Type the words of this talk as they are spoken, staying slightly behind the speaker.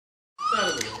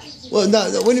Well, no.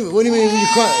 What do you mean you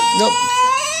cry? No.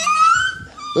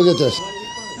 Look at this.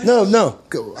 No.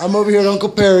 I'm over here at Uncle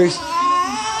Perry's,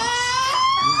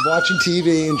 watching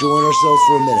TV, enjoying ourselves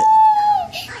for a minute.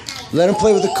 Let them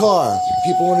play with the car.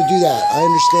 People want to do that. I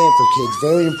understand for kids.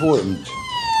 Very important.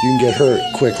 You can get hurt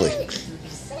quickly.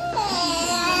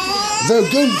 They're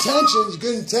good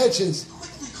intentions.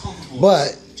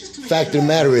 But the fact of the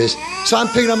matter is, so I'm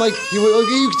like, you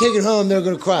can take it home, they're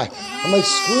going to cry. I'm like,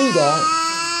 screw that.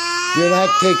 You're not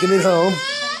taking it home,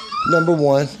 number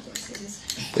one.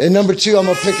 And number two, I'm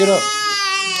going to pick it up.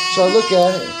 So I look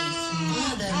at it.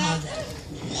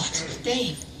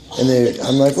 And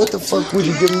I'm like, what the fuck would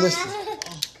you give him this?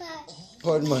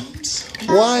 Pardon my.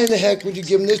 Why in the heck would you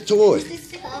give him this toy?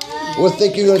 What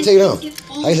think you're going to take it home?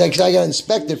 I was like, I got to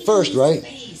inspect it first, right?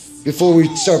 Before we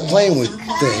start playing with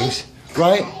things,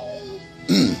 right?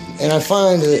 And I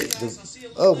find that,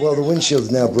 oh, well, the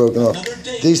windshield's now broken off.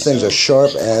 These things are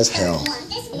sharp as hell.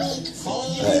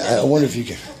 I wonder if you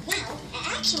can.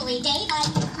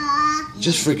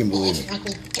 Just freaking believe me.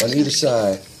 On either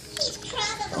side,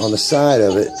 on the side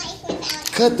of it,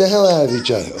 cut the hell out of each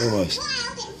other, almost.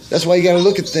 That's why you got to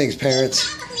look at things,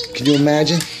 parents. Can you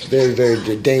imagine? Very,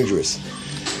 very dangerous.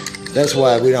 That's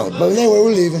why we don't. But anyway,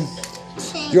 we're leaving.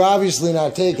 You're obviously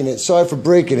not taking it. Sorry for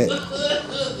breaking it.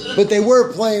 But they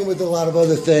were playing with a lot of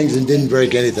other things and didn't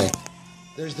break anything.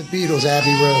 There's the Beatles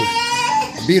Abbey Road.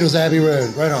 Beatles Abbey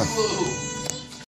Road, right on.